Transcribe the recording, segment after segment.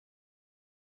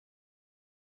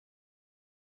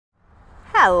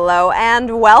Hello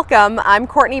and welcome. I'm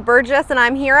Courtney Burgess and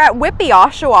I'm here at WHITBY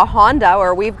Oshawa Honda,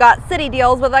 where we've got city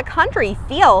deals with a country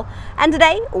feel. And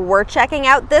today we're checking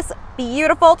out this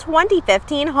beautiful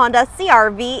 2015 Honda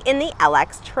CRV in the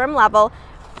LX trim level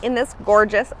in this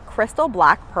gorgeous crystal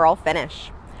black pearl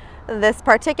finish. This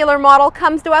particular model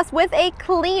comes to us with a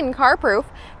clean carproof,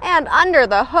 and under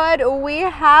the hood we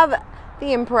have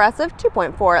the impressive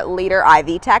 2.4 liter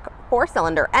i-VTEC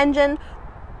 4-cylinder engine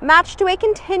matched to a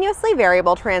continuously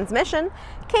variable transmission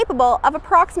capable of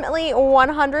approximately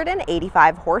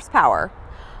 185 horsepower.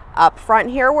 Up front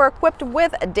here, we're equipped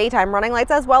with daytime running lights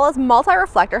as well as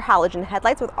multi-reflector halogen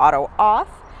headlights with auto off.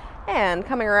 And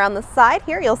coming around the side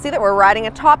here, you'll see that we're riding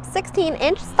atop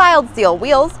 16-inch styled steel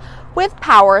wheels with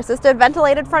power-assisted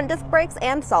ventilated front disc brakes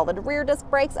and solid rear disc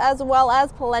brakes, as well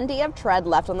as plenty of tread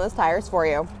left on those tires for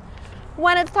you.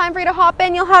 When it's time for you to hop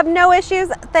in, you'll have no issues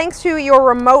thanks to your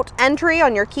remote entry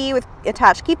on your key with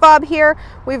attached key fob here.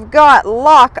 We've got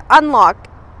lock, unlock,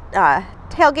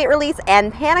 tailgate release,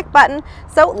 and panic button,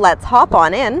 so let's hop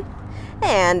on in.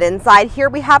 And inside here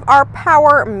we have our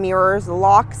power mirrors,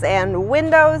 locks, and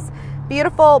windows.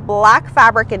 Beautiful black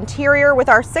fabric interior with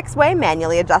our 6-way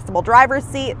manually adjustable driver's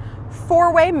seat,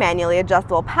 4-way manually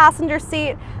adjustable passenger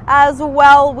seat. As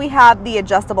well, we have the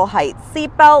adjustable height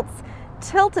seat belts,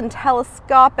 tilt and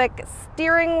telescopic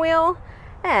steering wheel,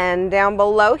 and down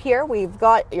below here we've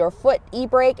got your foot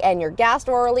e-brake and your gas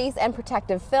door release and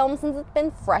protective film since it's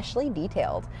been freshly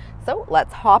detailed. So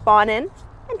let's hop on in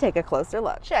and take a closer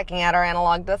look. Checking out our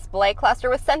analog display cluster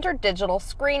with center digital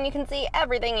screen, you can see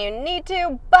everything you need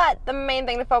to, but the main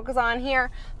thing to focus on here,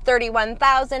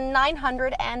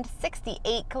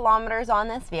 31,968 kilometers on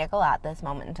this vehicle at this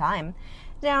moment in time.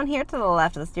 Down here to the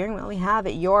left of the steering wheel, we have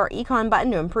your Econ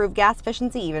button to improve gas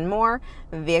efficiency even more,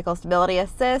 vehicle stability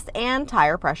assist, and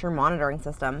tire pressure monitoring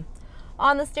system.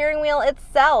 On the steering wheel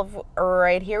itself,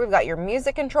 right here, we've got your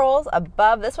music controls.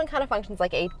 Above, this one kind of functions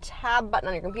like a tab button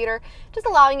on your computer, just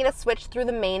allowing you to switch through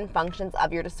the main functions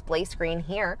of your display screen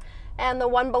here. And the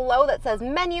one below that says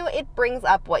menu, it brings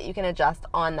up what you can adjust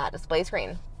on that display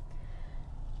screen.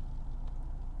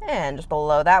 And just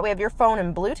below that, we have your phone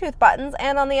and Bluetooth buttons,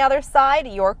 and on the other side,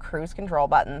 your cruise control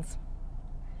buttons.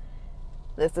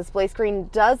 This display screen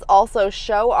does also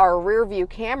show our rear view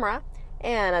camera,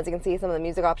 and as you can see, some of the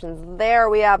music options there.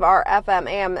 We have our FM,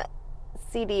 AM,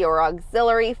 CD or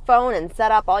auxiliary, phone, and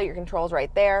setup, all your controls right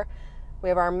there. We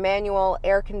have our manual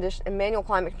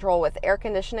climate control with air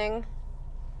conditioning,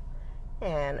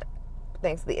 and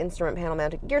thanks to the instrument panel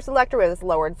mounted gear selector, we have this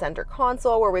lowered center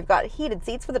console where we've got heated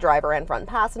seats for the driver and front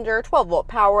passenger, 12-volt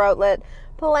power outlet,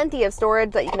 plenty of storage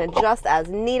that you can adjust as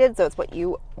needed, so it's what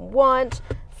you want.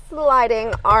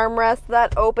 Sliding armrest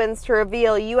that opens to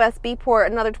reveal USB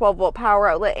port, another 12-volt power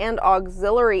outlet, and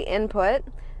auxiliary input,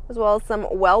 as well as some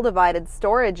well-divided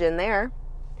storage in there.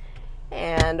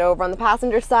 And over on the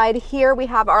passenger side here, we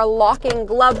have our locking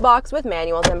glove box with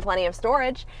manuals and plenty of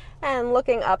storage. And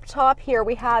looking up top here,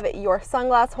 we have your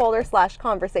sunglass holder /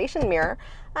 conversation mirror,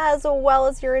 as well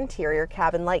as your interior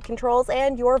cabin light controls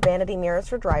and your vanity mirrors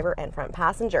for driver and front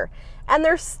passenger. And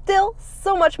there's still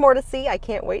so much more to see. I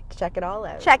can't wait to check it all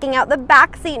out. Checking out the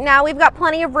back seat now, we've got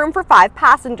plenty of room for 5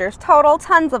 passengers total,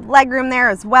 tons of leg room there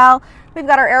as well. We've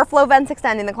got our airflow vents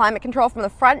extending the climate control from the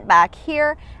front back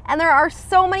here, and there are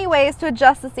so many ways to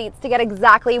adjust the seats to get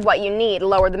exactly what you need.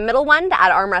 Lower the middle one to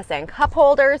add armrests and cup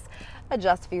holders,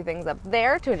 adjust a few things up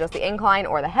there to adjust the incline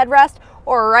or the headrest,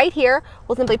 or right here,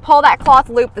 we'll simply pull that cloth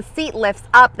loop, the seat lifts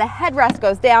up, the headrest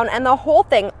goes down, and the whole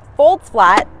thing folds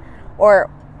flat, or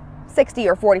 60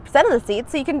 or 40% of the seat,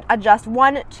 so you can adjust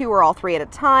 1, 2, or all 3 at a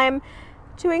time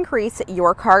to increase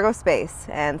your cargo space.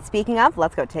 And speaking of,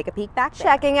 let's go take a peek back there.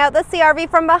 Checking out the CRV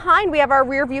from behind, we have our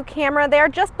rear view camera there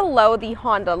just below the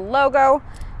Honda logo.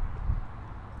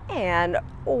 And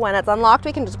when it's unlocked,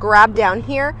 we can just grab down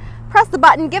here, press the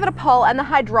button, give it a pull, and the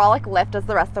hydraulic lift does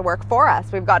the rest of the work for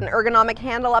us. We've got an ergonomic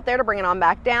handle up there to bring it on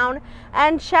back down.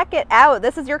 And check it out,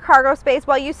 this is your cargo space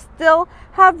while you still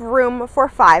have room for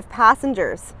 5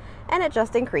 passengers. And it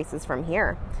just increases from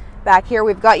here. Back here,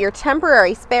 we've got your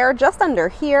temporary spare just under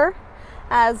here.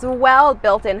 As well,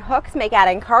 built-in hooks make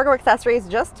adding cargo accessories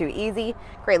just too easy.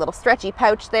 Great little stretchy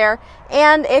pouch there.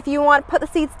 And if you want to put the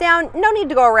seats down, no need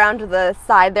to go around to the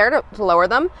side there to lower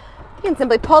them. You can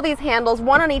simply pull these handles,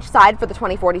 one on each side for the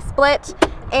 20/40 split,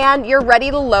 and you're ready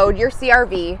to load your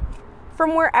CRV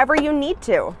from wherever you need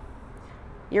to.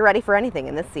 You're ready for anything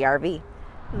in this CRV.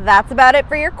 That's about it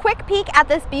for your quick peek at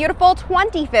this beautiful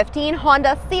 2015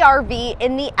 Honda CRV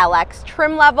in the LX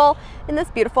trim level in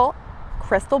this beautiful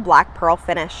crystal black pearl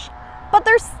finish. But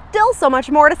there's still so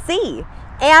much more to see.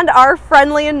 And our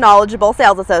friendly and knowledgeable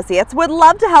sales associates would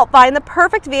love to help find the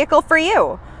perfect vehicle for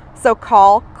you. So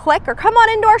call, click, or come on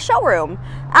into our showroom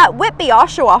at Whitby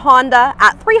Oshawa Honda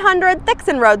at 300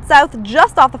 Thixon Road South,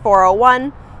 just off the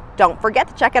 401. Don't forget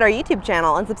to check out our YouTube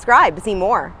channel and subscribe to see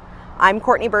more. I'm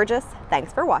Courtney Burgess.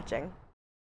 Thanks for watching.